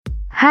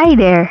Hi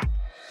there.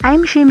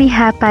 I'm Shimi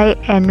Hapay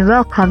and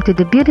welcome to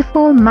the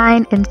Beautiful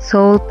Mind and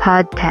Soul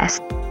podcast.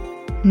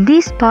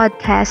 This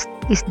podcast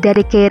is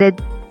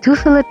dedicated to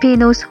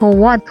Filipinos who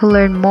want to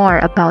learn more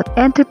about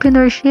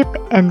entrepreneurship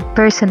and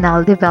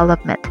personal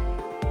development.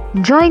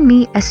 Join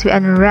me as we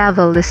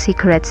unravel the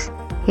secrets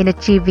in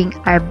achieving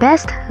our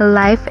best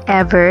life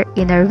ever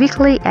in our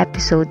weekly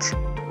episodes.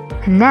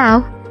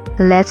 Now,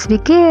 let's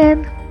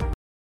begin.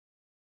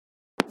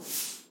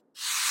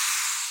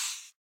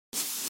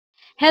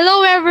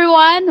 Hello,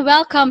 everyone.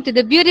 Welcome to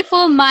the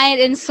Beautiful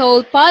Mind and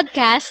Soul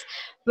podcast,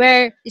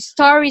 where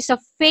stories of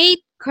faith,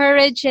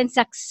 courage, and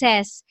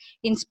success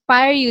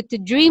inspire you to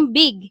dream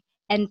big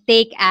and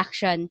take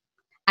action.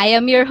 I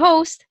am your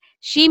host,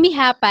 Shimi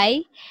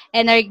Hapay,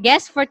 and our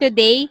guest for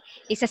today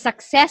is a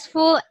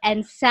successful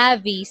and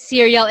savvy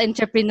serial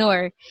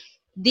entrepreneur.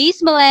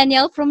 This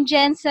millennial from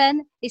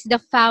Jensen is the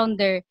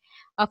founder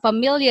of a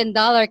 $1 million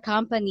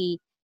company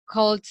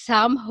called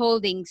Sam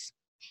Holdings.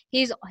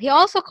 He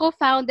also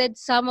co-founded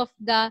some of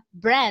the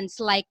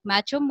brands like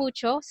Macho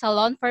Mucho,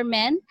 Salon for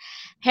Men,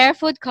 Hair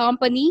Food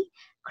Company,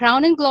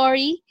 Crown and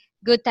Glory,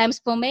 Good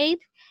Times Pomade,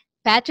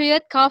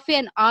 Patriot Coffee,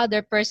 and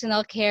other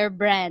personal care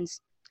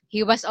brands.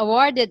 He was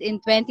awarded in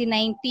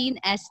 2019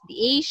 as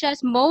the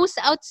Asia's most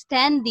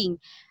outstanding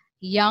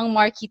young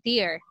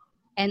marketeer.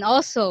 And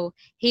also,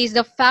 he is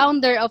the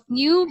founder of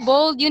New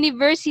Bold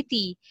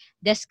University,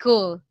 the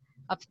school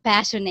of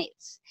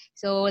passionates.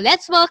 So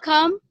let's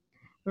welcome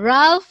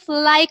Ralph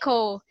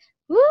Lyko.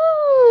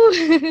 Woo!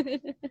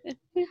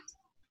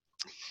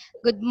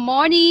 Good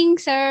morning,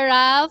 Sir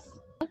Ralph.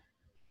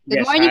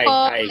 Good Yes, morning hi,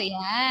 po. hi.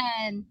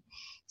 Ayan.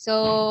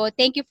 So,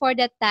 thank you for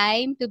the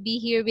time to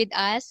be here with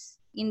us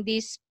in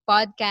this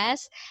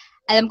podcast.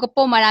 Alam ko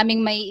po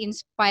maraming may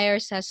inspire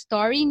sa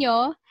story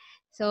nyo.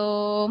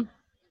 So,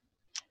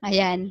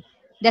 ayan.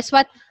 That's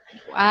what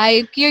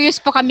ay curious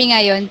po kami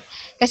ngayon.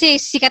 Kasi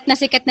sikat na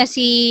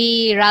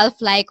si Ralph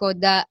Lyko,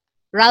 the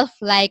Ralph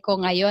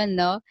Lyko ngayon,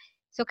 no?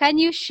 So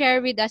can you share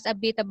with us a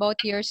bit about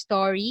your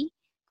story?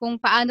 Kung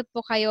paano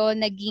po kayo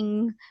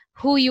naging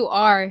who you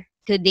are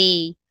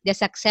today, the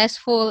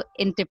successful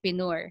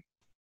entrepreneur.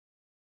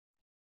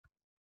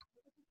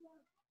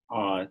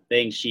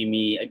 Thanks,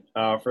 Shimi.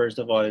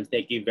 First of all,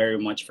 thank you very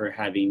much for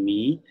having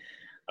me.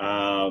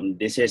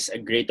 This is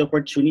a great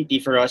opportunity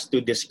for us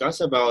to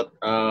discuss about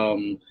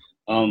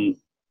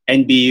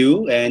NBU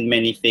and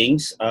many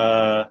things.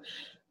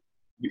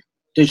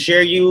 To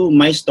share you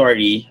my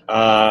story,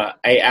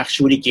 I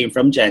actually came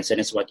from Jensen,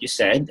 is what you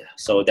said.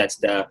 So that's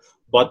the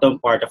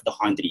bottom part of the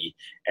country.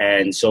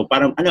 And so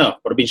parang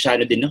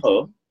probinsyano din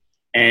ako.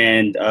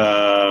 And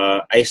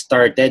I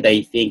started,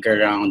 I think,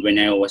 around when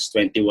I was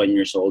 21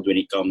 years old when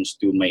it comes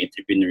to my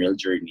entrepreneurial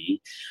journey.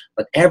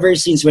 But ever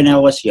since when I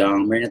was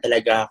young, meron na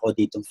talaga ako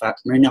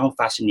meron akong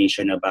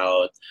fascination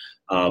about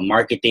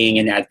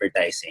marketing and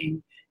advertising.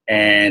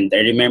 And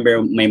I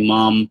remember my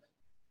mom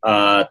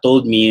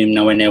told me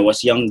na when I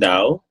was young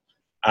daw,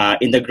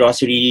 in the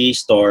grocery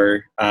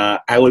store,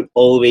 I would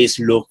always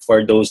look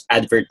for those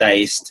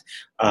advertised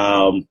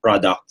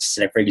products.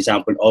 Like, for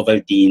example,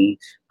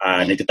 Ovaltine.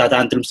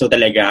 Nagtatatantrums so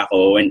talaga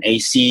ako when I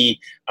see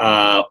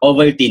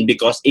Ovaltine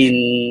because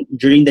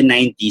during the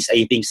 90s,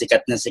 I think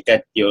sikat na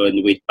sikat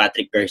yun with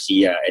Patrick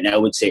Garcia. And I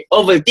would say,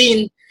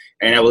 Ovaltine!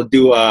 And I will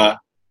do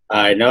an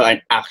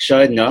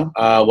action, no?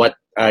 What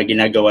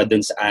ginagawa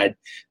dun sa ad.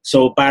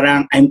 So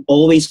parang I'm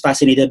always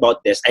fascinated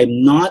about this. I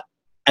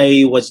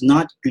was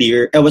not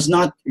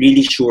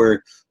really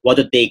sure what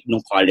to take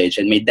no college.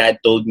 And my dad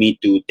told me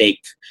to take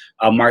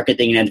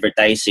marketing and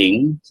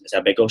advertising.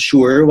 Sabi ko,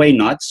 sure, why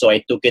not? So I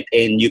took it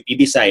in UP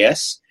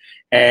Visayas.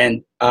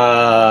 And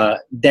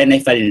then I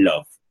fell in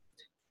love.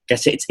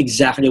 Kasi it's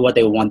exactly what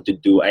I want to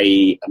do.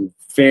 I am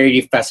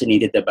very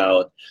fascinated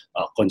about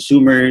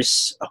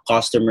consumers,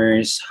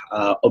 customers,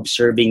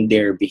 observing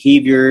their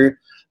behavior,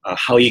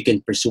 how you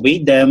can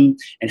persuade them,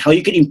 and how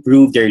you can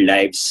improve their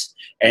lives.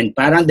 And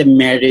parang the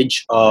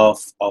marriage of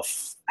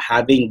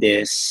having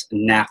this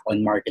knack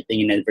on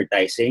marketing and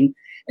advertising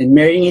and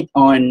marrying it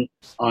on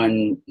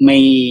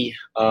my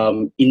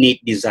innate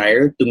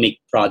desire to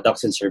make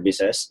products and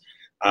services.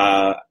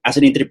 As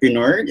an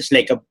entrepreneur, it's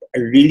like a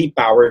really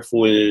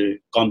powerful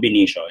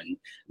combination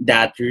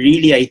that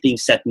really, I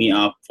think, set me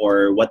up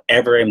for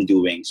whatever I'm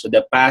doing. So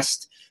the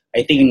past,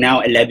 I think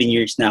now 11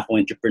 years na ako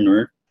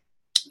entrepreneur,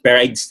 but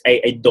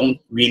I don't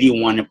really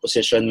want to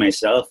position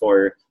myself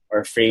or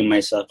frame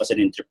myself as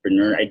an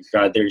entrepreneur. I'd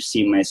rather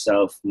see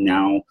myself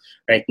now.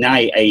 Right now,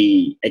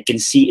 I can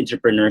see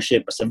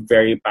entrepreneurship as a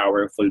very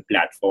powerful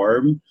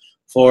platform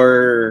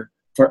for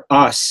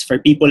us, for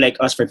people like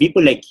us, for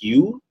people like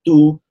you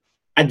to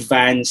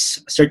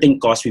advance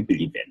certain cause we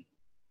believe in.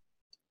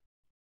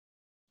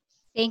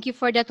 Thank you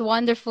for that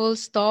wonderful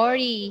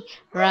story,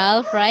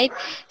 Ralph, right?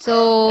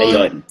 So,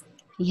 Ayun.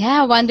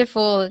 yeah,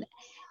 wonderful.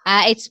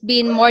 It's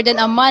been more than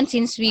a month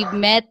since we've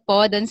met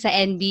po doon sa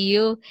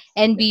NBU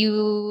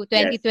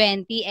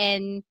 2020.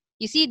 And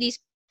you see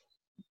this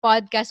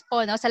podcast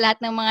po, no? Sa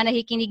lahat ng mga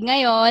nakikinig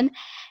ngayon,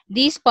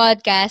 this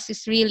podcast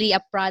is really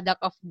a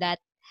product of that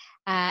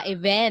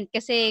event.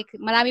 Kasi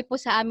marami po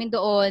sa amin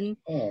doon,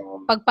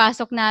 Oh.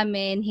 pagpasok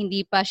namin,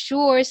 hindi pa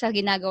sure sa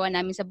ginagawa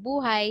namin sa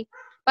buhay.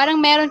 Parang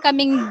meron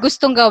kaming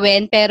gustong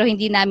gawin pero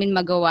hindi namin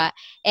magawa.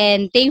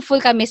 And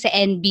thankful kami sa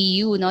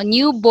NBU, no?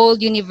 New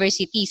Bold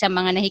University. Sa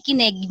mga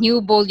nakikinig,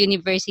 New Bold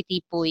University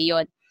po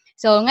yun.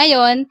 So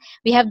ngayon,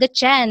 we have the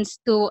chance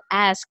to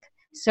ask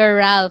Sir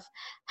Ralph,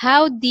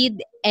 how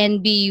did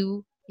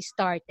NBU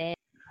started?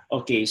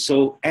 Okay,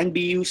 so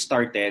NBU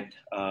started,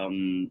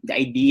 the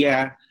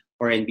idea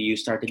for NBU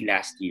started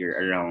last year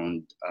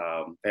around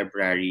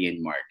February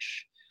and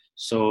March.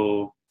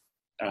 So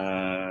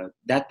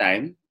that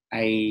time,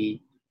 I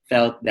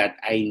felt that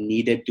I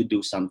needed to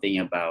do something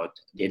about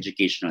the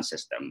educational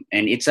system.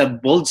 And it's a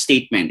bold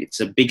statement. It's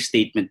a big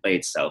statement by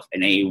itself.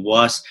 And I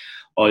was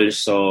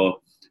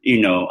also,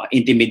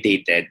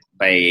 intimidated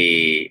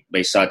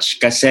by such.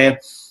 Kasi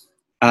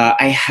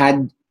I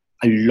had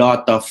a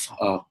lot of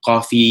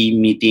coffee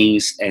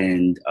meetings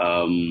and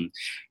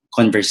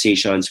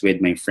conversations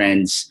with my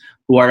friends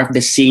who are of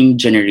the same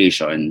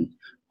generation,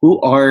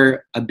 who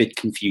are a bit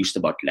confused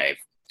about life.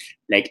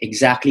 Like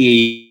exactly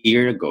a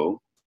year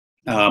ago,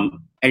 I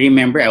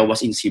remember I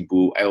was in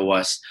Cebu. I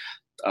was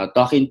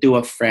talking to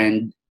a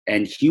friend,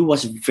 and he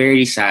was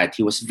very sad.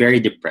 He was very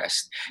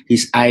depressed.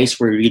 His eyes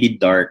were really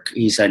dark.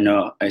 His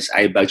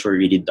eye bags were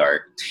really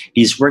dark.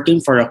 He's working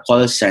for a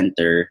call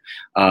center,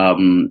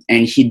 and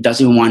he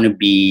doesn't want to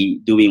be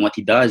doing what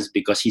he does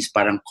because he's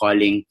parang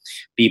calling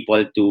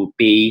people to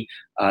pay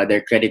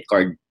their credit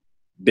card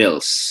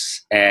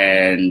bills.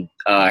 And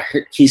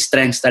his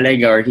strengths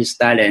talaga, or his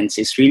talents,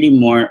 is really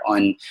more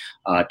on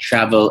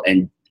travel,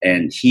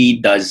 and he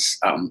does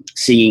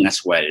singing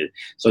as well.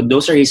 So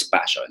those are his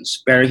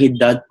passions. But he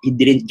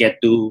didn't get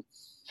to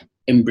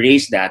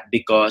embrace that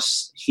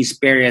because his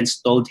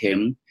parents told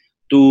him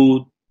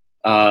to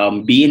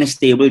be in a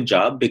stable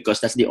job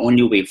because that's the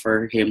only way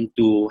for him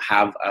to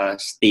have a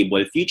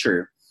stable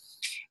future.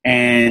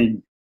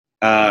 And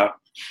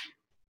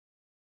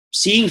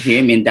seeing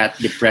him in that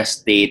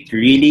depressed state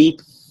really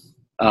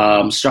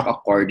struck a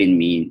chord in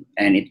me,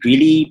 and it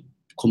really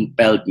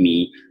compelled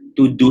me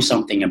to do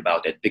something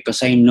about it,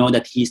 because I know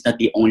that he's not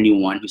the only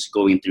one who's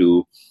going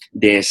through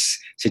this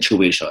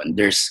situation.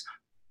 There's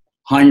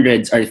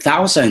hundreds or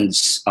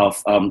thousands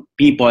of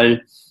people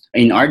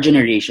in our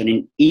generation,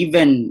 and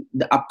even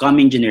the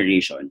upcoming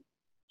generation,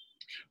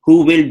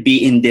 who will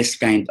be in this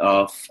kind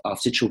of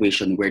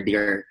situation where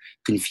they're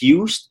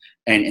confused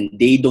and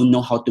they don't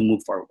know how to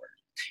move forward.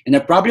 And the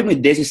problem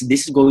with this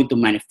is going to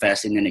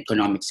manifest in an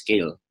economic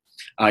scale.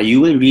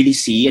 You will really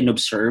see and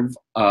observe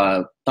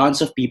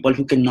tons of people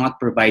who cannot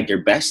provide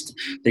their best.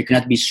 They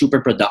cannot be super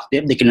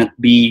productive. They cannot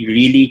be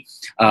really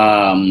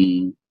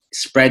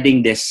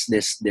spreading this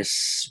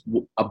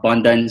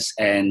abundance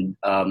and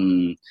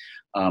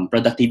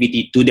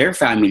productivity to their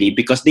family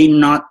because they're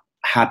not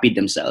happy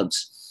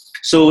themselves.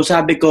 So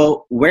sabi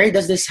ko, where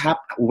does this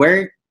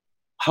happen?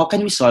 How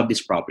can we solve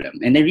this problem?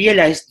 And I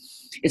realized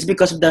it's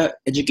because of the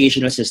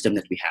educational system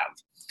that we have.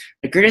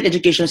 The current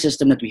educational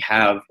system that we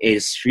have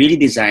is really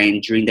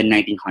designed during the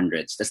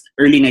 1900s. That's the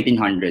early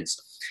 1900s.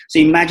 So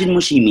imagine mo,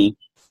 Shimi,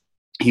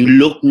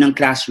 yung look ng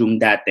classroom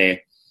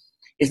dati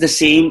is the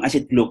same as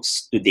it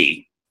looks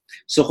today.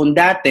 So kung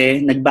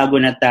dati,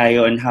 nagbago na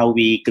tayo on how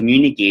we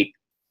communicate.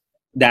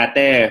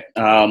 Dati,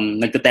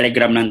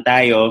 nagta-telegram lang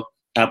tayo,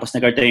 tapos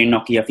nagkaroon tayo ng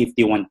Nokia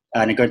 51,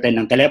 nagkaroon tayo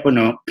ng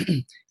telepono,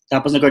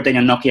 tapos nagkaroon tayo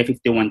ng Nokia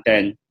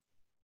 5110.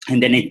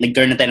 And then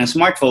nagkaroon na tayo ng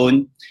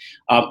smartphone.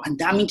 Ang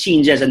daming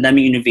changes, ang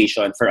daming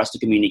innovation for us to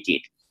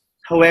communicate.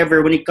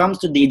 However, when it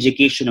comes to the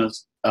educational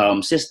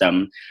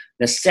system,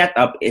 the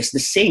setup is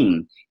the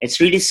same. It's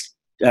really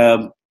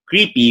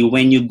creepy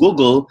when you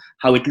Google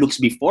how it looks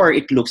before,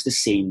 it looks the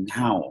same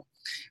now.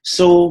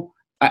 So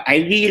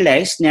I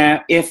realized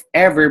na if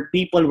ever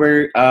people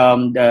were,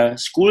 the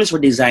schools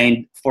were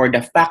designed for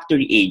the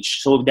factory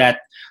age, so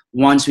that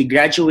once we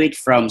graduate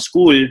from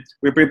school,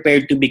 we're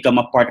prepared to become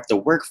a part of the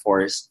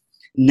workforce.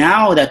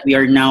 Now that we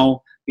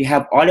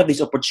have all of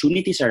these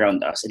opportunities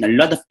around us and a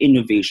lot of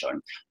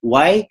innovation.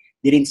 Why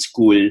didn't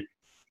school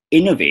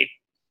innovate?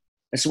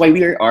 That's why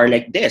we are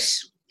like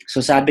this.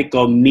 So sabi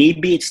ko,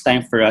 maybe it's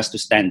time for us to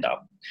stand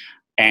up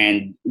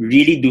and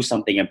really do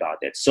something about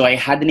it. So I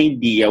had an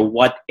idea,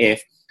 what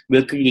if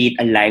we'll create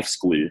a live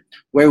school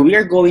where we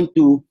are going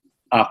to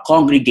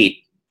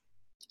congregate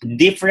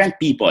different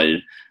people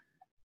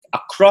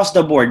across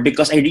the board,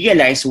 because I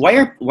realized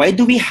why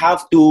do we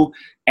have to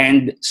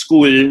end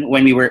school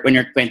when you're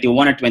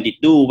 21 or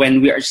 22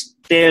 when we are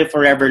still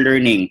forever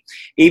learning?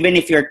 Even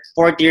if you're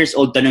 40 years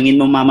old, tanungin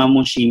mo mama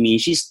mo, Shimi,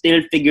 she's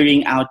still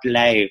figuring out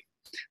life.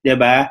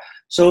 Diba?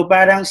 So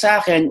parang sa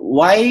akin,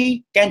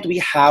 why can't we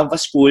have a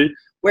school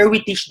where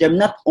we teach them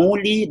not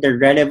only the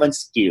relevant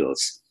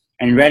skills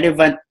and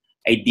relevant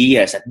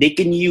ideas that they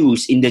can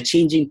use in the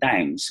changing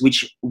times,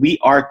 which we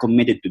are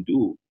committed to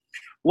do?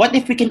 What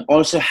if we can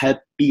also help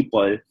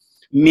people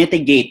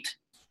mitigate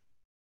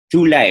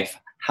through life,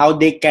 how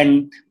they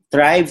can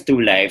thrive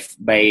through life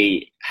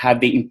by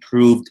having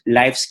improved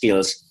life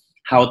skills,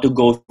 how to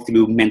go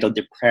through mental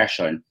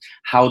depression,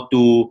 how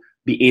to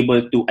be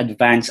able to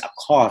advance a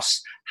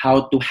cause,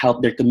 how to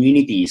help their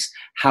communities,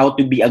 how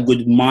to be a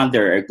good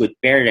mother, a good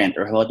parent,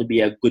 or how to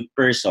be a good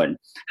person,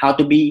 how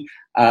to be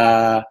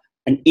an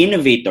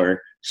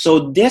innovator.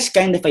 So this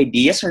kind of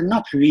ideas are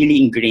not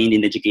really ingrained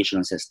in the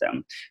educational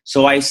system.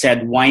 So I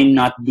said, why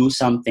not do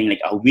something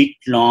like a week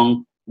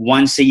long,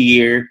 once a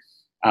year,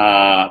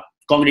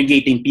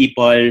 congregating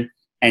people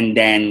and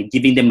then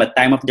giving them a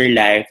time of their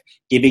life,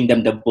 giving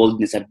them the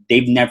boldness that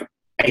they've never.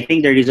 I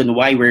think the reason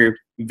why we're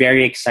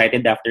very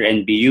excited after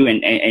NBU,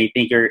 and I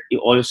think you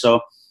also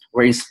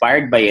were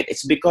inspired by it,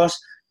 it's because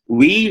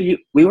we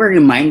were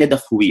reminded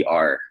of who we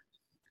are.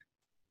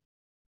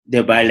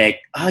 Diba?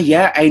 Like, oh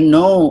yeah, I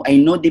know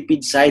deep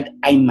inside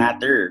I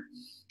matter.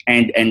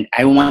 And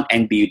I want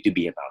NBU to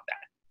be about that.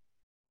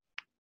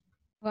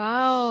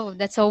 Wow,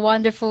 that's a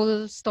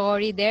wonderful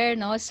story there,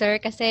 no, sir?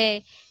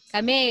 Kasi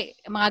kami,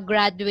 mga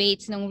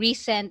graduates nung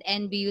recent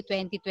NBU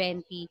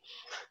 2020,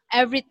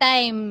 every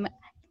time,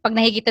 pag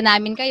nakikita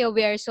namin kayo,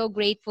 we are so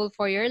grateful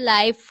for your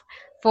life,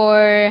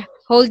 for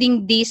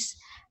holding this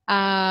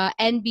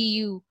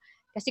NBU.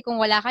 Kasi kung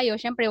wala kayo,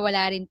 syempre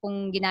wala rin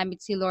pong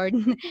ginamit si Lord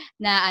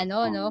na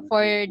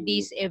for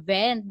this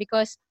event.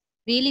 Because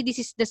really, this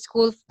is the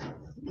school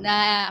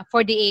na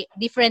for the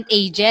different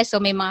ages. So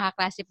may mga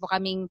kaklase po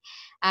kaming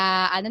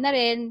na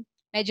rin,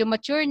 medyo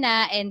mature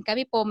na, and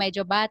kami po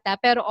medyo bata.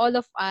 Pero all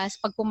of us,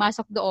 pag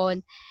pumasok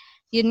doon,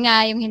 yun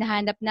nga yung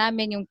hinahanap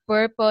namin, yung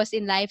purpose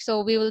in life.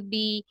 So we will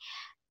be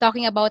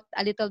talking about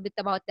a little bit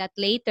about that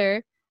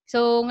later.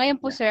 So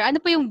ngayon po, sir, ano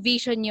po yung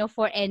vision nyo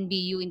for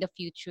NBU in the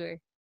future?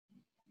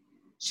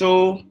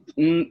 So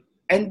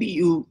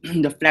NBU,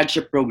 the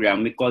flagship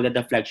program, we call it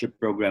the flagship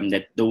program,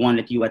 that the one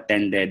that you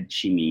attended,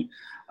 Shimi.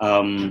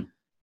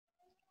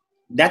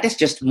 That is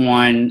just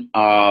one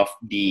of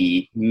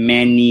the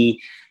many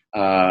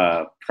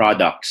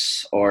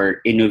products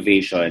or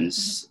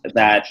innovations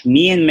that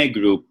me and my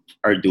group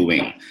are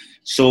doing.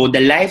 So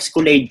the Life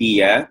School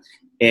idea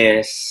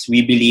is,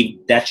 we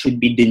believe that should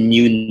be the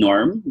new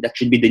norm. That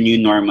should be the new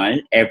normal.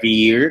 Every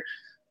year,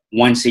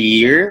 once a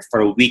year,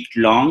 for a week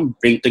long,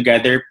 bring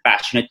together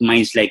passionate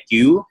minds like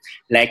you,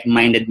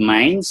 like-minded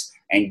minds,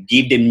 and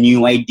give them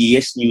new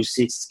ideas, new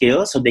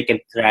skills so they can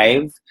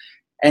thrive.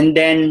 And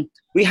then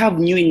we have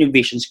new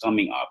innovations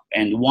coming up.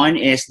 And one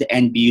is the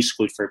NBU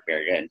School for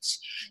Parents.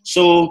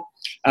 So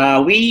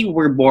we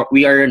are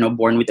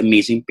born with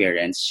amazing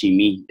parents,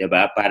 Shimi,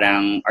 diba?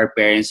 Parang our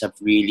parents have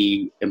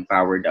really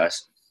empowered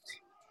us.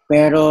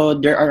 Pero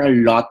there are a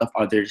lot of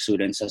other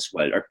students as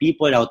well, or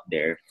people out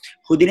there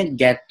who didn't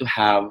get to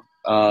have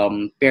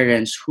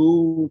parents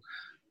who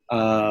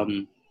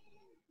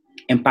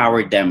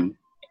empowered them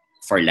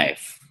for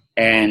life.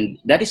 And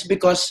that is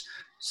because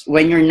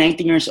when you're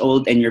 19 years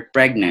old and you're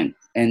pregnant,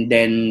 and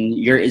then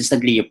you're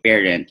instantly a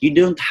parent, you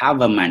don't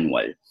have a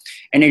manual.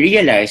 And I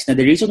realized that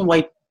the reason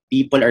why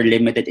people are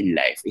limited in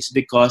life is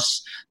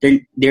because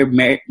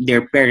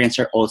their parents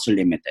are also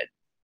limited.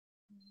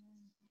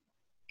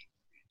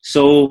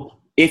 So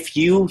if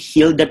you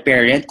heal the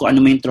parent, kung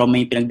ano may trauma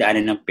yung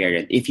pinagdaanan ng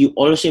parent, if you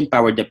also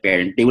empower the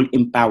parent, they will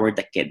empower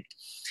the kid.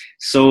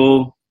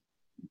 So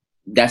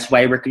that's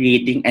why we're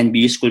creating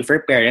NBU School for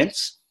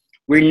Parents.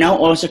 We're now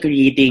also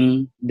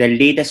creating the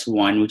latest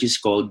one, which is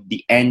called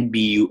the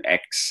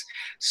NBUX.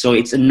 So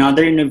it's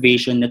another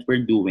innovation that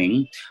we're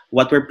doing.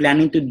 What we're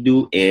planning to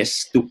do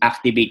is to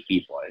activate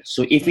people.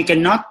 So if we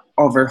cannot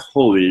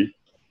overhaul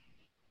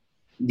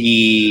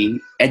the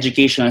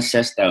educational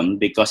system,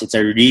 because it's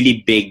a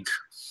really big,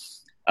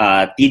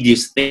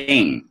 tedious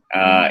thing,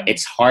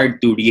 it's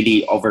hard to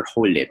really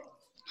overhaul it.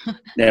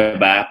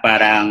 Diba?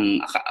 Parang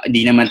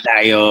di naman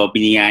tayo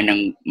binigyan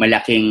ng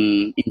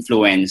malaking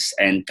influence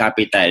and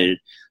capital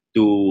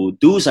to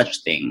do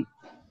such thing.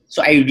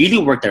 So I really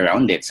worked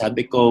around it.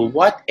 Sabi ko,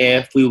 what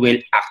if we will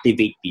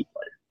activate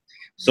people?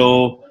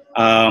 So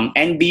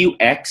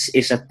NBUX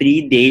is a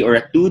 3-day or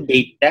a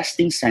 2-day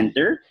testing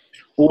center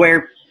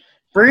where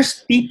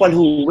first people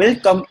who will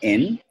come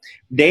in,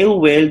 they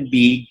will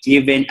be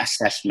given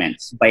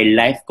assessments by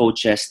life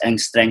coaches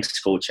and strengths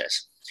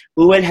coaches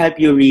who will help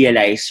you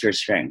realize your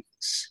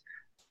strengths.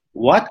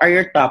 What are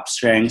your top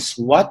strengths?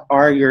 What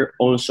are your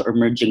also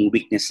emerging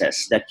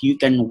weaknesses that you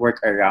can work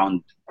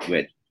around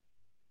with?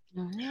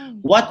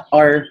 What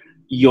are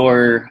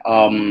your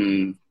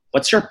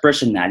what's your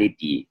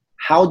personality?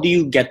 How do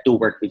you get to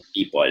work with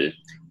people?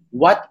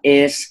 What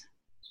is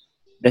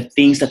the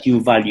things that you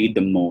value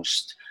the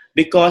most?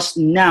 Because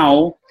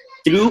now,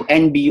 through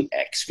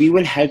NBUX, we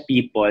will help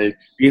people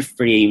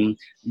reframe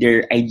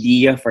their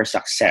idea for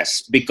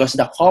success. Because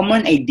the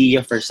common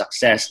idea for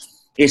success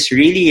is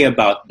really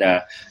about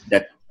the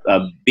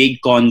big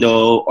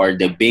condo or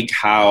the big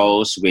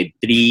house with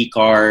 3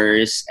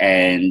 cars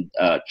and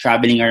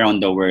traveling around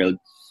the world.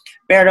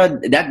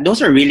 Pero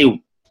those are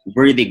really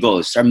worthy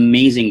goals,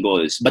 amazing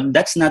goals. But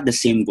that's not the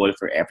same goal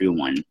for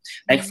everyone.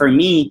 Like for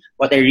me,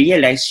 what I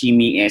realized,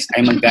 Shimi, is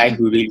I'm a guy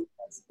who really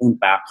has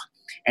impact.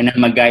 And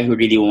I'm a guy who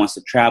really wants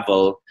to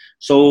travel.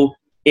 So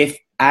if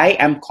I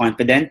am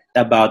confident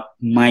about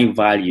my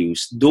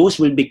values, those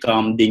will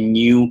become the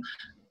new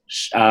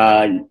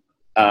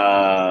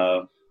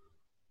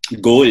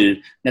goal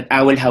that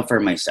I will have for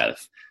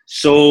myself.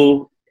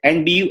 So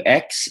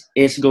NBUX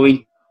is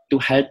going to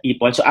help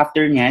people. So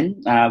after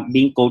nyan,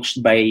 being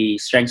coached by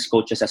strengths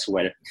coaches as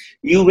well,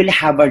 you will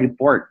have a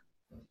report.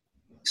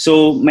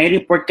 So, may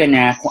report ka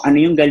na kung ano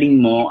yung galing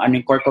mo, ano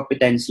yung core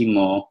competency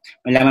mo,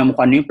 malalaman mo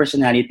kung ano yung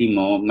personality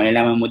mo,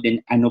 malalaman mo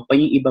din ano pa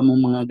yung iba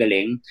mong mga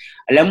galing.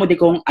 Alam mo din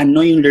kung ano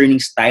yung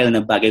learning style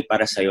na bagay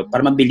para sa'yo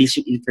para mabilis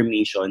yung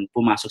information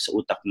pumasok sa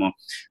utak mo.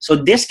 So,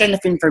 this kind of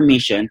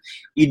information,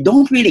 you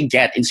don't really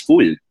get in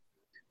school.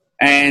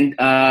 And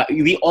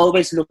we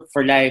always look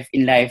for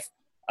in life,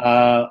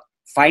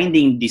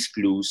 finding these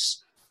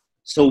clues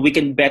so we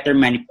can better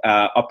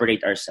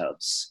operate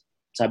ourselves.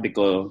 Sabi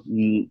ko,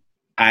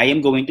 I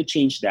am going to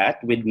change that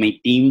with my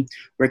team.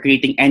 We're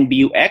creating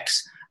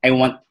NBUX. I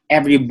want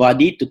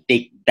everybody to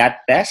take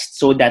that test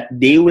so that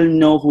they will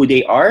know who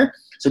they are,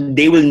 so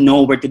they will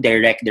know where to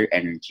direct their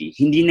energy.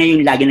 Hindi na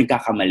yung lagi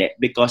nagkakamali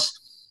because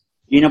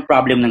yun ang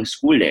problem ng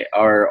school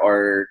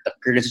or the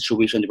current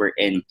situation we're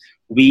in.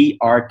 We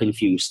are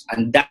confused.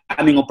 Ang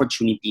daming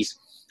opportunities.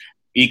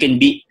 You can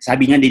be,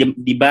 sabi nga,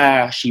 di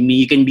ba, Shimi,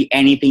 you can be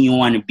anything you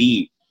want to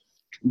be.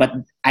 But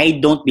I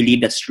don't believe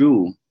that's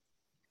true.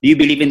 Do you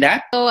believe in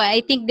that? So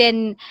I think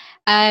then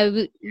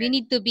we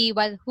need to be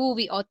who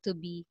we ought to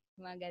be.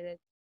 Mga ganun.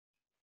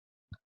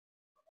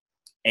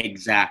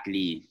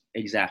 Exactly.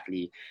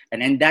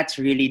 And that's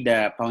really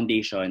the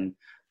foundation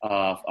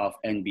of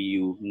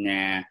NBU.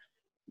 Na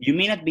you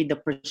may not be the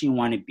person you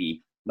want to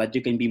be, but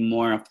you can be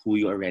more of who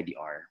you already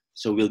are.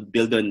 So we'll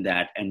build on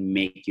that and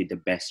make you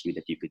the best you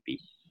that you could be.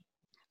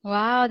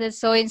 Wow, that's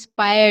so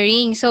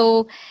inspiring.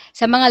 So,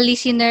 sa mga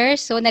listeners,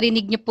 so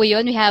narinig niyo po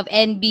yun, we have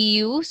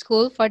NBU,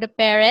 School for the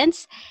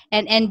Parents,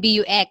 and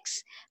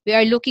NBUX. We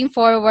are looking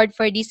forward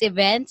for these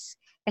events.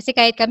 Kasi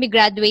kahit kami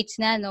graduates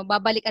na, no,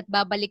 babalik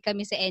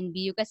kami sa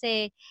NBU.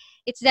 Kasi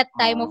it's that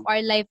time of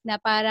our life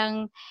na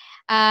parang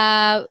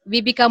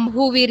we become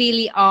who we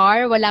really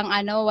are.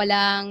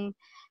 Walang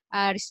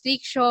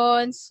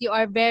restrictions. You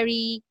are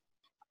very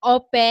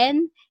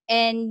open.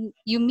 And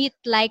you meet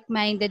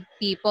like-minded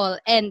people.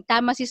 And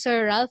tama si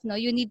Sir Ralph, no?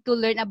 You need to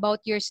learn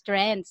about your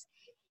strengths.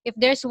 If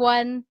there's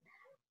one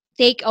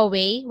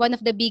takeaway, one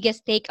of the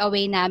biggest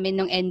takeaway namin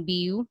ng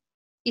NBU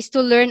is to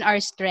learn our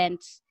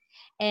strengths.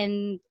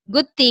 And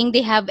good thing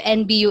they have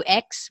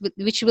NBUX,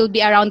 which will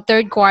be around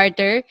third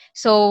quarter.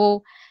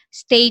 So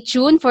stay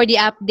tuned for the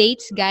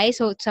updates,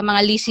 guys. So sa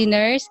mga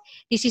listeners,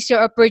 this is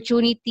your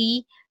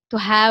opportunity to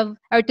have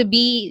or to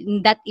be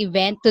in that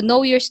event, to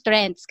know your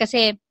strengths.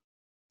 Kasi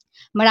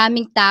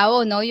maraming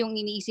tao, no, yung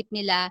iniisip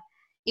nila,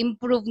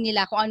 improve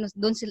nila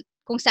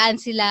kung saan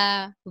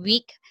sila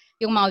weak,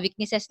 yung mga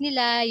weaknesses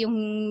nila, yung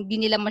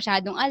hindi nila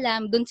masyadong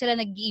alam, doon sila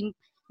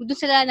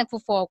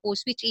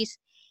nagfo-focus, which is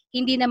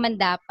hindi naman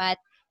dapat.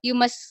 We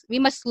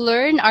must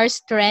learn our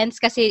strengths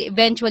kasi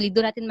eventually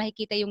doon natin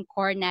makikita yung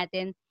core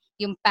natin,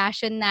 yung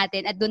passion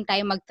natin, at doon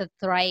tayo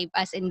mag-thrive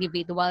as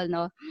individual,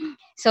 no?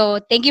 So,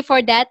 thank you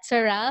for that,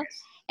 Sir Ralph.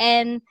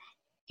 And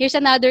here's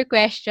another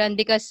question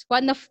because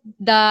one of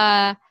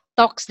the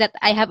talks that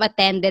I have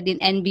attended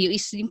in NBU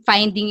is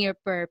finding your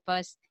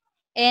purpose.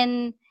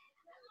 And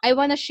I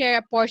want to share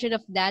a portion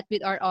of that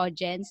with our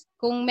audience.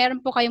 Kung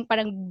meron po kayong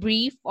parang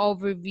brief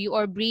overview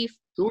or brief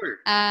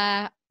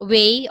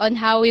way on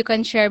how you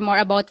can share more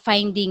about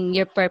finding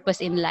your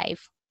purpose in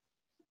life.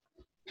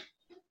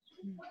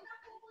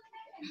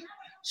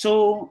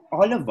 So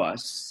all of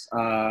us,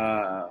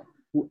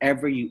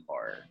 whoever you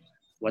are,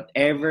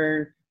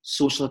 whatever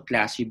social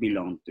class you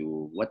belong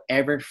to,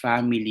 whatever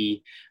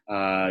family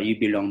you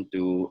belong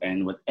to,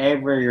 and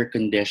whatever your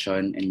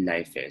condition in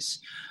life is,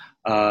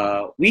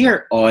 we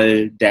are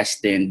all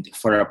destined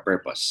for a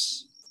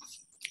purpose.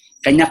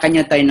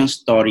 Kanya-kanya tayo ng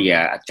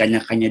storya at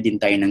kanya-kanya din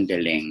tayo ng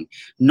galing,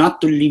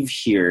 not to live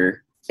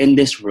here in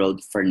this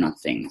world for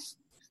nothing.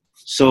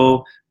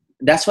 So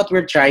that's what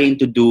we're trying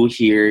to do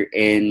here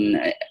in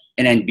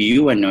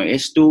NBU,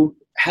 is to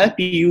help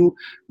you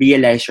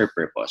realize your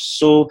purpose.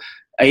 So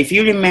if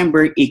you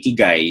remember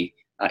Ikigai,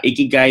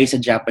 Ikigai is a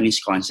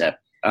Japanese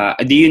concept.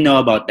 Do you know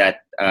about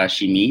that,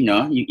 Shimi,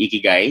 no? Yung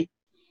Ikigai?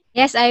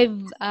 Yes, I've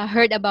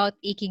heard about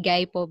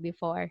Ikigai po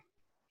before.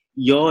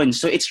 Yon.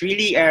 So it's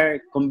really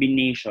a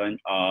combination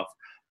of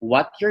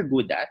what you're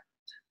good at,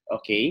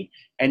 okay?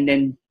 And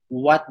then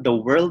what the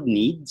world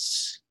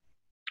needs,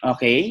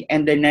 okay?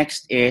 And the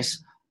next is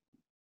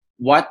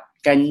what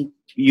can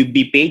you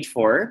be paid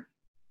for,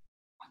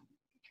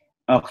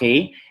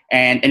 okay?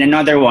 And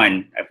another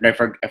one, I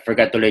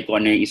forgot tuloy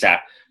kung ano yung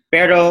isa.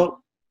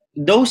 Pero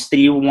those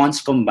three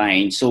once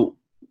combined, so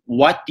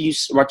what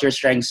your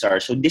strengths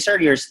are. So these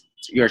are your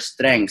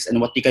strengths and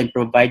what you can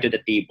provide to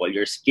the table,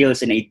 your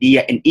skills and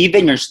idea, and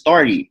even your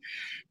story.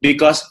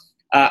 Because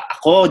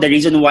the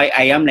reason why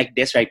I am like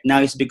this right now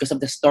is because of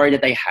the story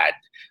that I had.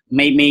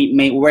 My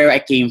where I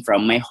came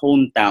from, my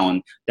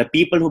hometown, the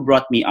people who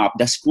brought me up,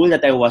 the school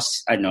that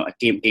I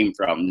came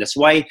from. That's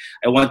why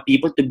I want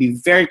people to be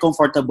very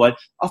comfortable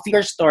of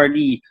your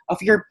story, of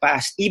your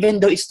past, even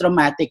though it's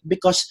traumatic,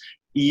 because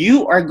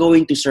you are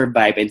going to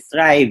survive and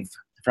thrive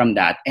from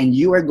that, and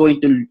you are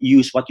going to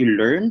use what you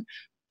learn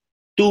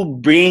to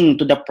bring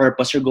to the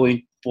purpose you're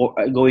going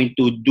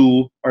to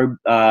do or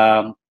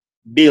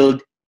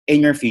build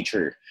in your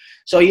future.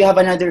 So you have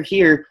another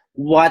here,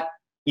 what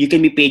you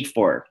can be paid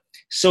for.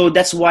 So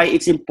that's why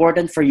it's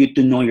important for you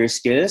to know your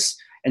skills.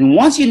 And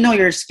once you know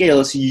your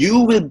skills, you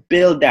will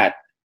build that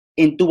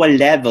into a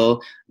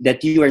level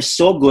that you are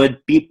so good,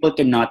 people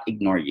cannot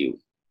ignore you.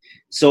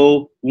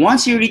 So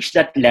once you reach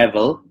that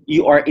level,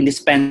 you are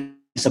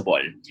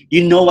indispensable.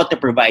 You know what to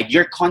provide.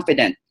 You're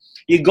confident.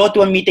 You go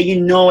to a meeting, you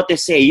know what to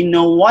say. You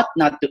know what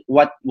not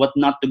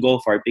to go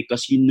for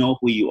because you know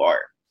who you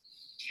are.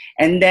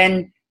 And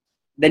then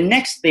the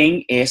next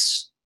thing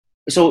is,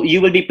 so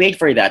you will be paid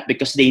for that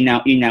because you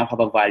now have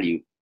a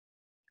value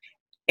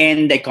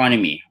in the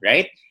economy,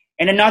 right?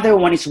 And another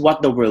one is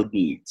what the world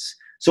needs.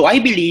 So I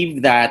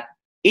believe that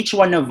each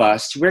one of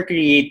us, we're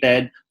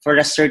created for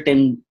a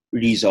certain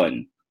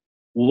reason.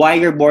 Why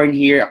you're born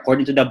here,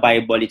 according to the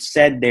Bible, it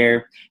said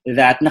there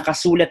that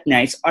nakasulat na,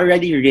 it's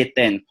already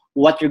written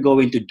what you're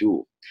going to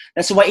do.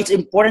 That's why it's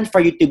important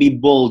for you to be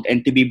bold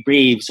and to be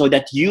brave so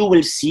that you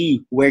will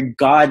see where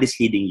God is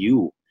leading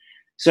you.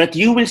 So that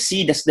you will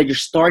see that your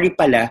story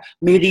pala,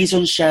 may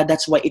reason siya,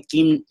 that's why it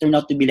turned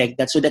out to be like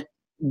that. So that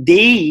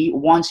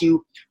once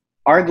you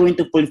are going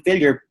to fulfill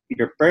your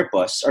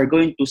purpose, are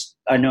going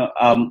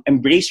to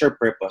embrace your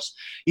purpose,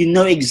 you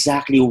know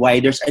exactly why.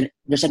 There's an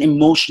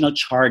emotional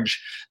charge.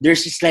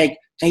 There's this like,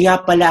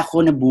 kaya pala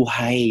ako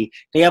nabuhay.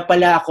 Kaya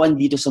pala ako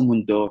andito sa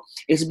mundo.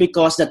 It's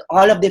because that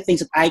all of the things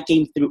that I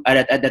came through,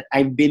 that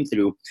I've been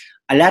through,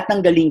 lahat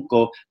ng galing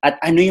ko, at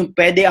ano yung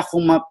pwede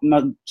akong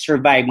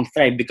mag-survive,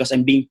 mag-thrive because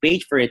I'm being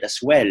paid for it as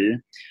well,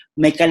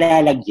 may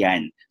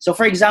kalalagyan. So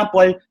for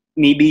example,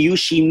 maybe you,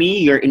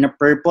 Shimi, you're in a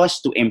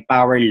purpose to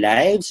empower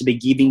lives by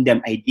giving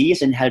them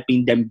ideas and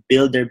helping them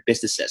build their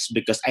businesses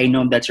because I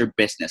know that's your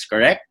business,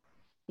 correct?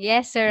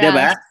 Yes, sir.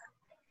 Diba?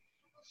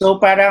 So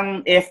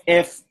parang if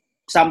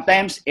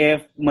sometimes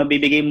if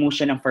mabibigay mo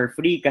siya ng for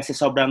free kasi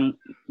sobrang,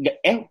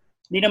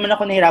 hindi naman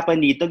ako nahirapan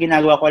dito,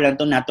 ginagawa ko lang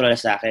to natural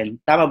sa akin.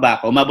 Tama ba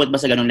ako? Umabot ba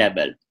sa ganung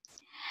level?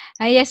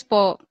 Yes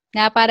po.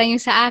 Na parang yung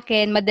sa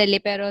akin,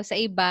 madali, pero sa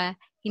iba,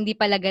 hindi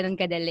pala ganun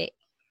kadali.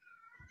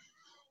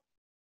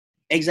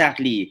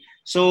 Exactly.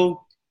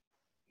 So,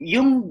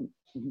 yung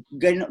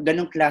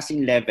ganong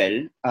klaseng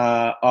level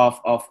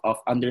of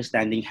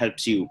understanding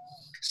helps you.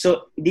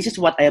 So, this is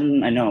what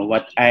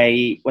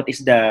what is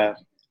the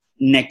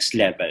next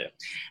level.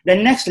 The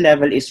next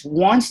level is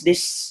once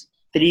these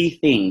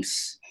three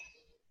things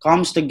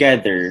comes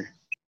together,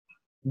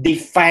 they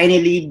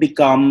finally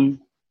become,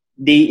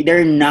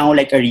 they're now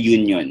like a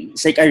reunion.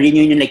 It's like a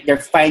reunion, like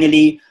they're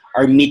finally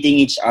are meeting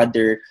each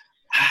other.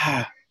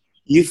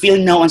 You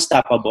feel now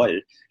unstoppable.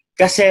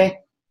 Kasi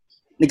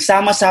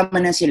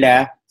nagsama-sama na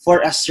sila for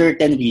a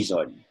certain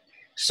reason.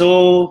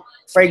 So,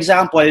 for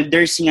example,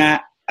 there's nga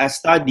a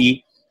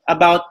study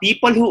about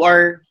people who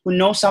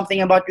know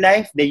something about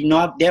life. They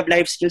have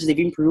life skills, they've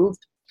improved.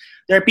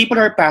 There are people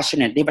who are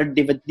passionate. They have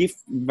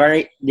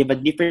a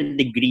different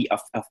degree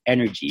of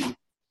energy.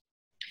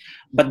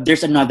 But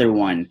there's another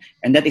one,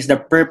 and that is the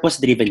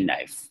purpose-driven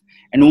life.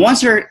 And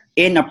once you're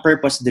in a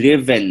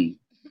purpose-driven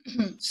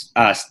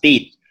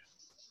state,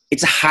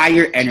 it's a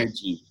higher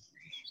energy.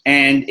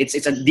 And it's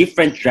a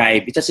different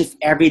drive. It's as if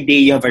every day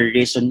you have a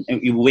reason.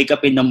 You wake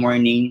up in the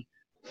morning,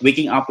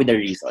 waking up with a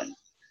reason.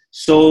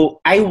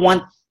 So I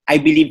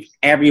believe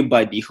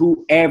everybody,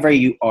 whoever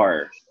you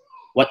are,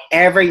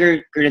 whatever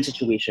your current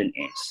situation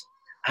is,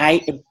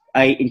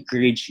 I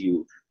encourage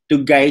you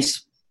to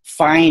guys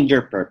find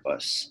your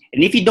purpose.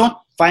 And if you don't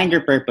find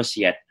your purpose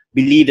yet,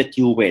 believe that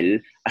you will,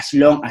 as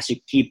long as you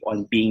keep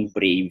on being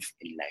brave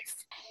in life.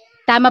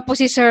 Tama po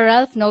si Sir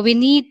Ralph, no? We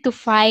need to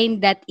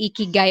find that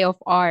ikigai of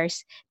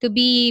ours to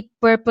be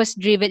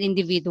purpose-driven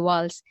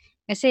individuals.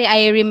 Kasi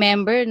I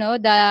remember, no,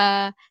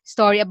 the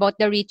story about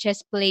the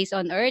richest place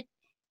on earth.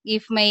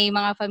 If may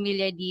mga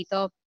familiar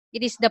dito,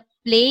 it is the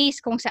place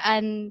kung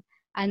saan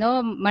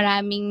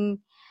maraming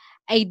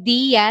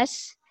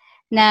ideas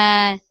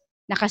na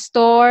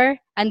nakastore,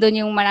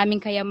 andun yung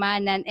maraming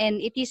kayamanan, and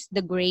it is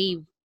the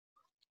grave.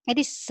 It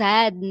is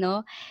sad,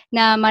 no,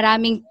 na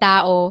maraming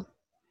tao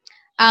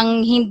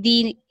ang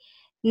hindi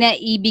na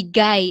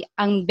ibigay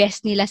ang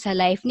best nila sa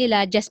life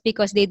nila just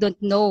because they don't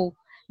know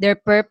their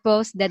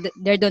purpose, that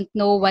they don't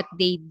know what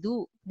they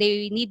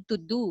need to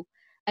do,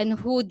 and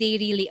who they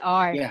really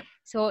are. Yeah.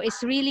 So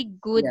it's really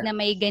good na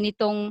may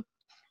ganitong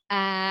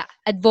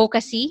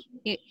advocacy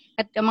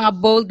at mga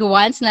bold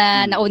ones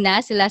na nauna,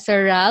 sila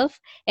Sir Ralph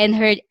and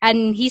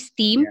his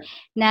team,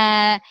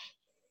 na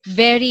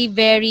very,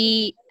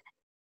 very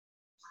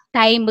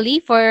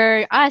timely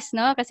for us,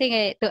 no?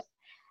 Kasi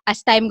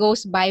as time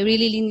goes by, we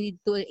really need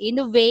to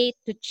innovate,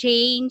 to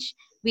change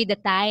with the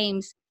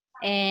times,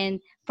 and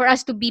for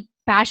us to be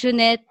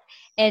passionate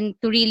and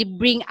to really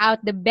bring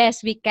out the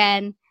best we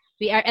can.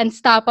 We are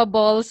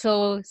unstoppable.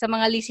 So sa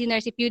mga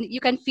listeners, if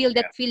you can feel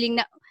that feeling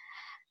na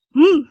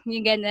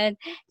yung ganun.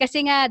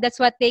 Kasi nga, that's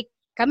what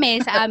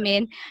kami sa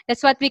amin,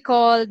 that's what we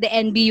call the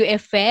NBU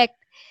effect,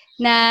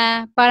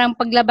 na parang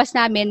paglabas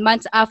namin,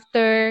 months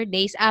after,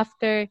 days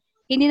after,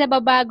 hindi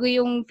nababago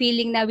yung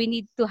feeling na we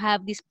need to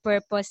have this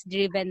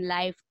purpose-driven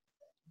life.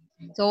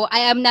 So,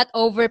 I am not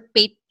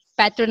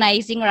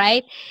patronizing,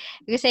 right?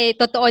 Kasi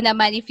totoo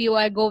naman, if you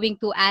are going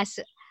to ask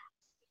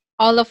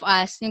all of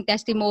us, yung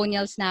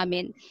testimonials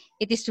namin,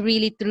 it is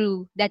really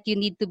true that you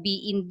need to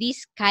be in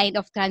this kind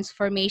of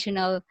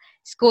transformational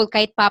school.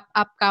 Kahit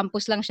pop-up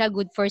campus lang siya,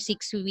 good for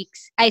 6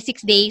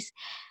 days.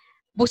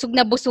 Busog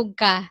na busog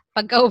ka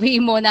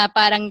pagka-uwi mo na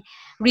parang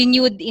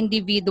renewed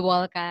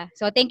individual ka.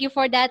 So, thank you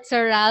for that,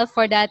 Sir Ralph,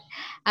 for that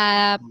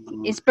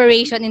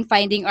inspiration in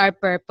finding our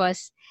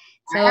purpose.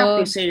 So, I have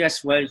to say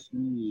as well,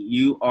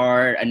 you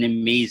are an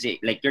amazing,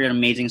 like you're an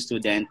amazing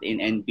student in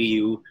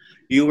NBU.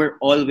 You were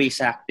always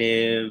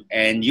active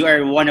and you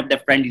are one of the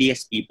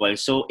friendliest people.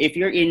 So if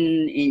you're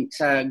in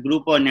sa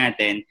grupo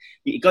natin,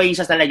 ikaw yung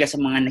isa talaga sa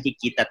mga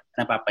nakikita at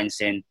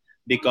napapansin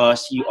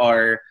because you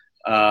are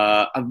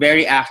a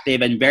very active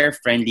and very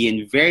friendly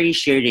and very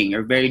sharing.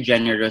 You're very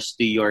generous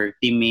to your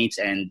teammates,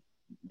 and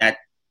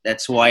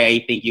that's why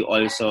I think you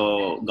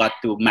also got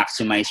to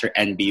maximize your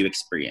NBU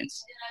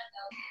experience.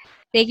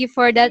 Thank you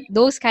for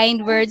those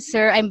kind words,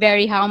 sir. I'm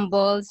very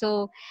humble.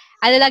 So,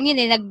 lang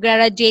yun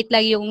nag-graduate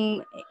lang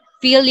yung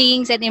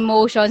feelings and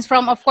emotions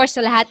from, of course,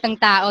 sa lahat ng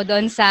tao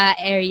doon sa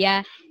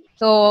area.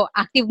 So,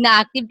 active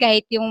na active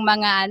kahit yung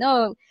mga,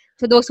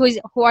 to those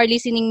who are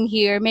listening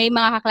here, may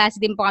mga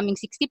kaklase din po kaming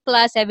 60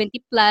 plus, 70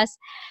 plus.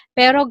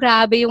 Pero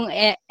grabe yung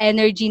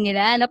energy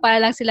nila, para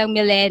lang silang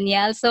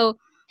millennial. So,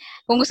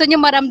 kung gusto nyo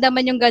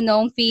maramdaman yung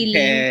ganong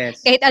feeling,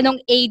 kahit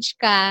anong age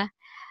ka,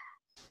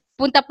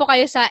 punta po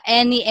kayo sa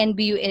any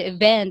NBU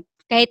event.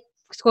 Kahit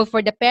School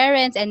for the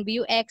Parents,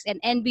 NBUX, and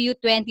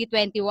NBU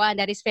 2021.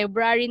 That is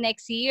February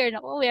next year.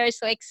 We are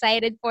so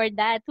excited for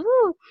that.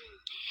 Woo!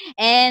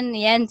 And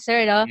yan,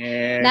 sir.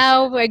 Yes.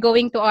 Now, we're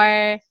going to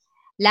our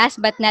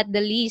last but not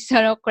the least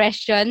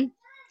question.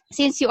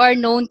 Since you are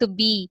known to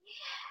be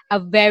a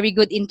very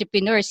good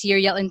entrepreneur,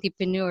 serial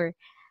entrepreneur,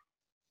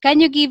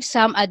 can you give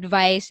some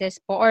advices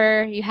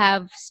or you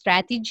have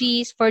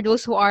strategies for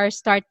those who are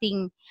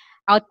starting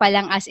out pa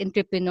lang as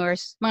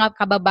entrepreneurs, mga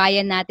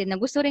kababayan natin na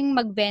gusto ring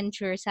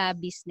mag-venture sa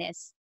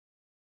business?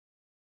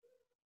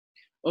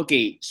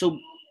 Okay, so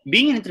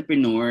being an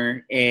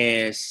entrepreneur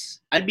is,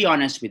 I'll be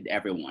honest with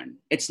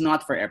everyone, it's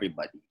not for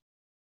everybody.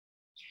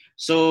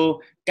 So,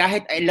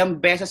 kahit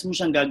ilang beses mo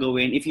siyang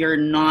gagawin, if you're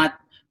not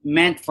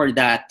meant for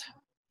that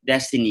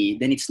destiny,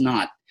 then it's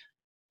not.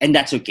 And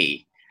that's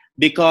okay.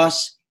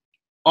 Because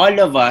all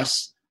of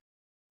us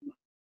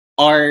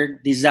are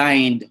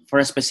designed for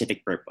a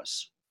specific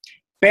purpose.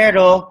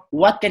 Pero,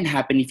 what can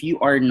happen if you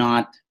are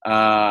not,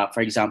 for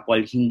example,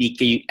 hindi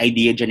kayo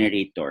idea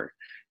generator,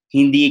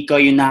 hindi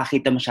kayo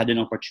nakakita masyado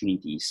ng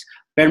opportunities,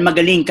 pero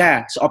magaling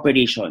ka sa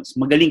operations,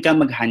 magaling ka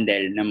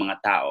mag-handle ng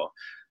mga tao,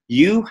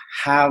 you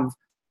have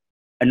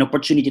an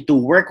opportunity to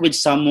work with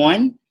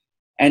someone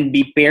and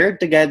be paired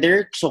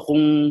together. So,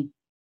 kung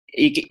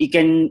you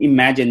can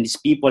imagine these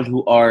people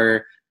who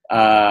are,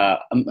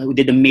 who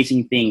did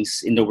amazing things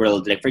in the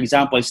world. Like, for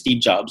example,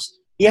 Steve Jobs,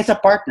 he has a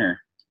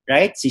partner.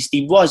 Right? Si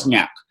Steve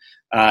Wozniak.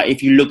 If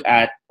you look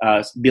at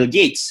Bill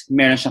Gates,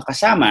 meron siyang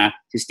kasama,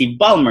 si Steve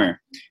Ballmer.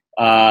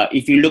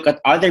 If you look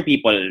at other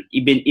people,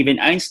 even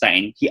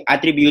Einstein, he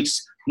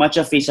attributes much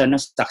of his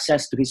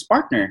success to his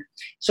partner.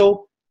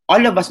 So,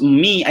 all of us,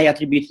 I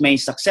attribute my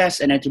success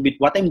and attribute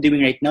what I'm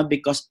doing right now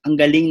because ang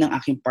galing ng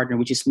aking partner,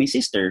 which is my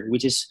sister,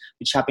 which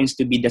happens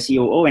to be the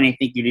COO, and I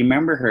think you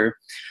remember her.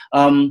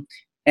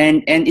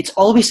 And it's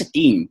always a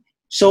team.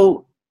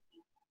 So,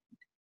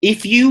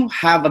 if you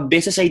have a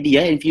business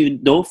idea, if you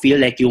don't feel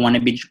like you want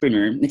to be an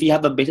entrepreneur, if you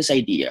have a business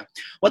idea,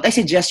 what I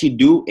suggest you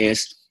do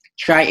is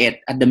try it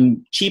at the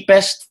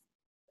cheapest,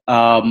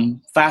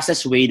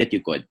 fastest way that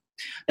you could.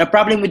 The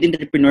problem with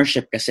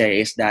entrepreneurship kasi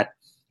is that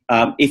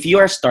if you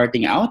are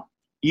starting out,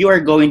 you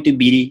are going to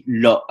be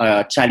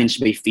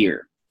challenged by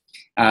fear.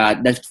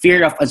 The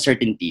fear of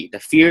uncertainty, the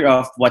fear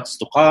of what's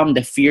to come,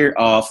 the fear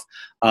of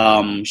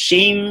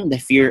shame, the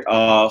fear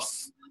of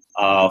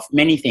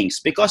many things.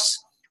 Because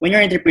when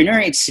you're an entrepreneur,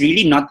 it's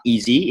really not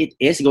easy. It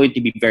is going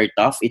to be very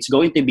tough. It's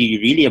going to be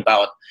really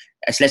about,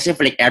 let's say,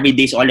 like every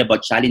day is all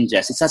about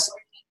challenges. It's as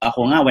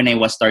ako nga, when I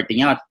was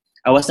starting out,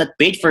 I was not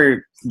paid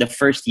for the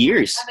first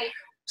years.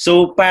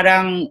 So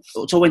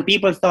when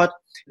people thought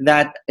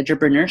that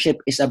entrepreneurship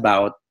is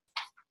about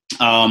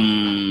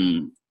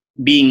earning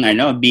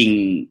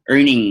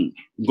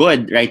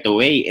good right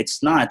away,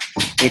 it's not.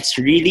 It's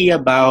really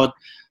about,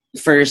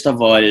 first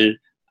of all,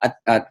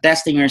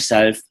 testing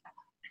yourself.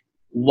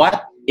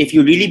 What if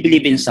you really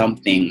believe in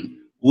something,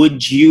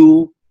 would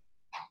you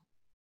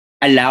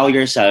allow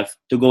yourself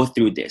to go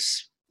through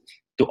this,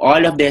 to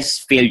all of these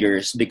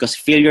failures? Because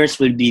failures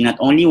will be not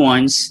only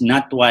once,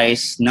 not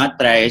twice, not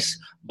thrice,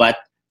 but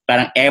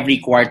parang every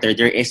quarter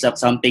there is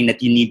something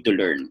that you need to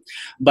learn.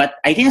 But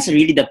I think that's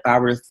really the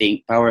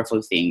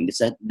powerful thing.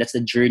 That's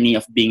the journey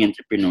of being an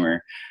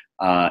entrepreneur.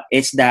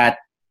 It's that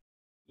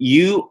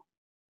you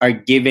are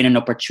given an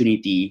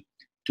opportunity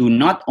to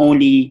not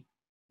only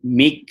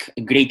make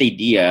a great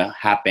idea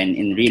happen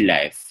in real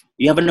life,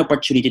 you have an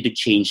opportunity to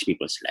change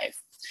people's life.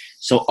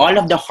 So all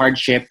of the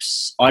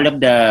hardships, all of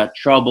the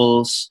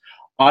troubles,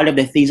 all of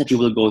the things that you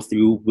will go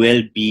through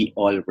will be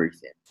all worth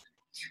it.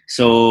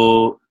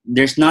 So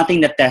there's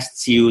nothing that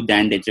tests you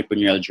than the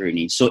entrepreneurial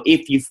journey. So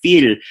if you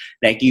feel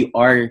like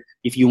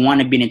if you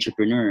want to be an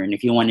entrepreneur and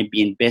if you want to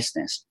be in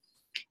business,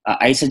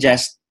 I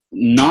suggest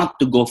not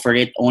to go for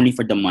it only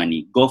for the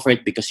money. Go for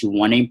it because you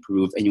want to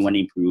improve and you want to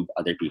improve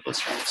other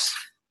people's lives.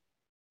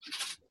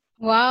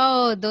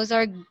 Wow, those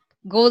are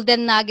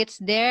golden nuggets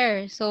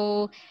there.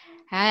 So,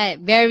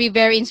 very,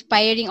 very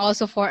inspiring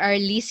also for our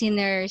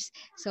listeners.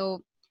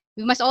 So,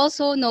 we must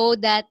also know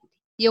that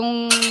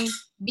yung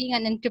being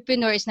an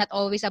entrepreneur is not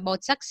always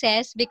about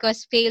success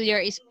because failure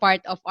is part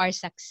of our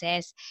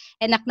success.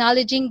 And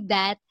acknowledging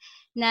that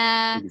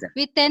na Exactly.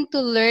 we tend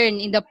to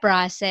learn in the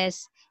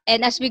process.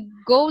 And as we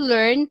go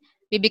learn,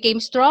 we became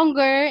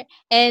stronger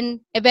and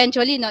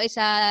eventually, no, it's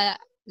a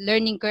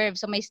learning curve.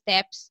 So, may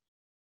steps.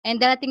 And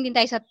darating din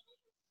tayo sa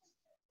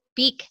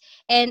peak.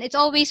 And it's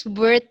always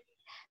worth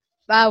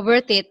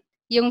it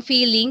yung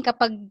feeling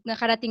kapag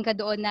nakarating ka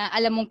doon na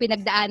alam mong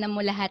pinagdaanan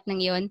mo lahat ng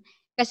yon.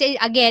 Kasi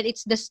again,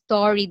 it's the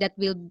story that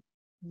will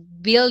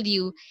build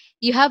you.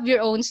 You have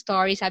your own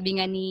story, sabi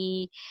nga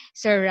ni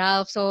Sir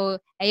Ralph. So,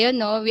 ayun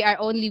no, we are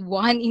only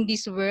one in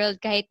this world.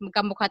 Kahit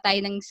magkamukha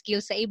tayo ng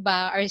skills sa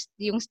iba or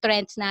yung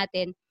strengths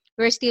natin,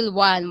 we're still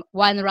one.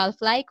 One Ralph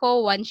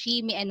Lyco, one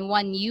Shimi, and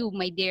one you,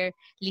 my dear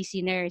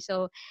listener.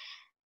 So,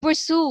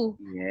 pursue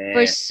Yes.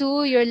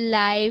 pursue your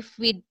life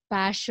with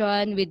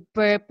passion, with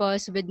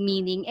purpose, with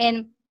meaning,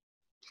 and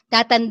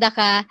tatanda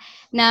ka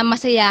na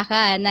masaya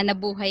ka, na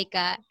nabuhay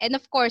ka, and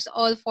of course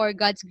all for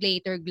God's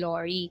greater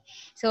glory.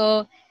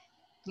 So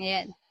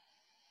ayan.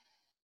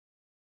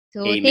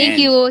 So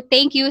Amen.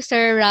 thank you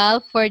Sir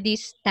Ralph for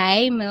this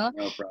time, no?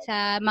 No problem.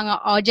 Sa mga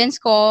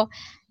audience ko,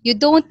 you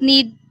don't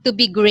need to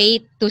be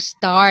great to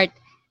start.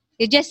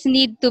 You just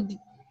need to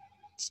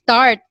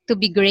start to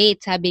be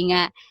great, sabi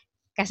nga.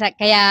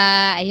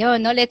 Kaya, ayun,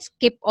 no, let's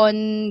keep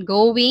on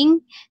going.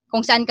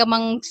 Kung saan ka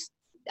mang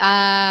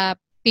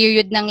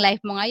period ng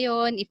life mo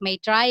ngayon, if may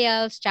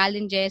trials,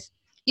 challenges,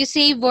 you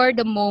savor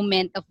the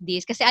moment of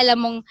this. Kasi alam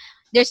mong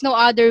there's no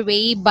other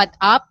way but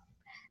up.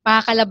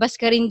 Makakalabas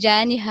ka rin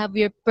dyan, you have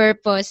your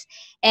purpose.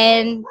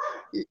 And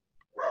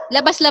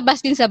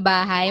labas-labas din sa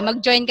bahay.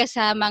 Mag-join ka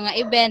sa mga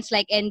events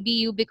like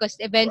NBU because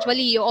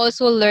eventually you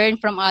also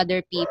learn from other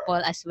people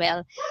as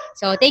well.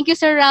 So, thank you,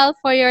 Sir Ralph,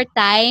 for your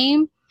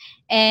time.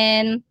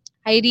 And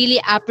I really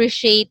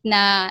appreciate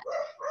na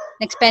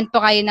nag-spend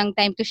po kayo ng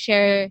time to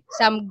share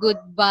some good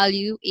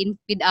value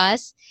with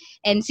us.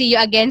 And see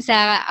you again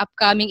sa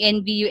upcoming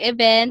NBU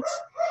events.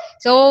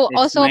 So, It's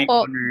also my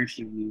po, honor,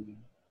 Shimi.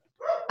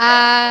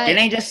 Can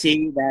I just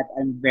say that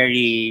I'm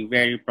very,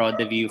 very proud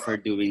of you for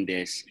doing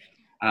this.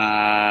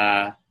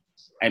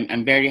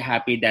 I'm very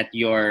happy that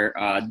you're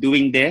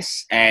doing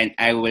this, and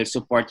I will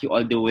support you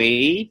all the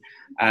way.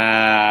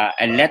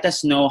 And let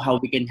us know how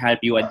we can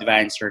help you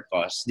advance your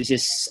cause.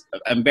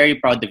 I'm very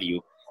proud of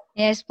you.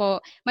 yes po.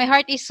 My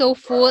heart is so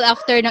full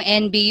after ng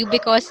NBU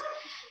because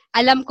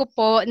alam ko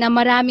po na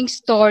maraming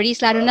stories,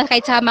 lalo na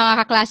kahit sa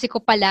mga kaklase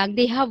ko pa lang,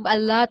 they have a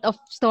lot of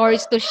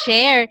stories to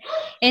share.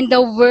 And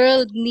the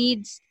world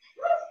needs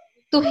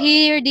to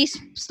hear these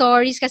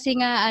stories kasi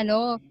nga,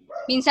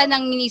 minsan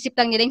ang inisip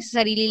lang nila yung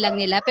sa sarili lang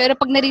nila. Pero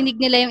pag narinig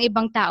nila yung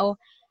ibang tao,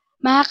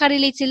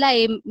 makaka-relate sila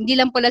eh. Hindi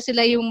lang pala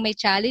sila yung may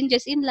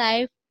challenges in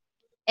life.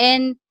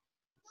 And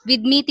with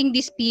meeting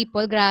these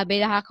people,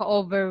 grabe,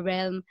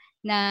 nakaka-overwhelm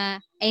na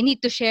I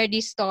need to share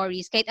these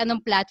stories kahit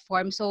anong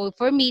platform. So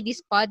for me,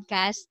 this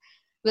podcast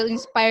will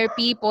inspire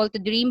people to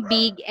dream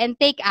big and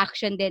take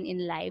action then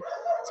in life.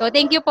 So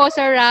thank you po,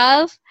 Sir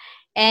Ralph.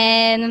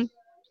 And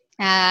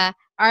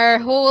our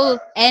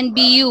whole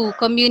NBU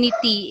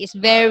community is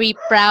very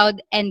proud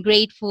and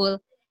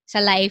grateful sa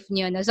life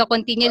nyo. No? So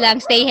continue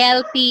lang, stay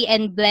healthy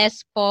and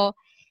blessed po.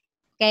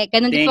 Kaya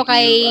ganun din po Thank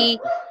kay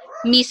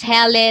you. Miss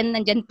Helen,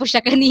 nandyan po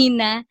siya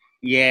kanina.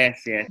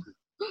 Yes, yes.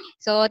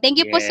 So,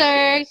 thank you po, Yes, sir.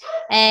 yes.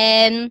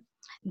 And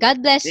God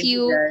bless Thank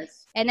you. you,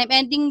 guys. And I'm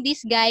ending this,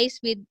 guys,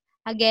 with,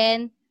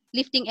 again,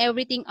 lifting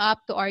everything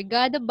up to our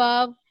God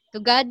above. To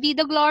God be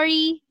the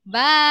glory.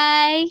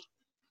 Bye!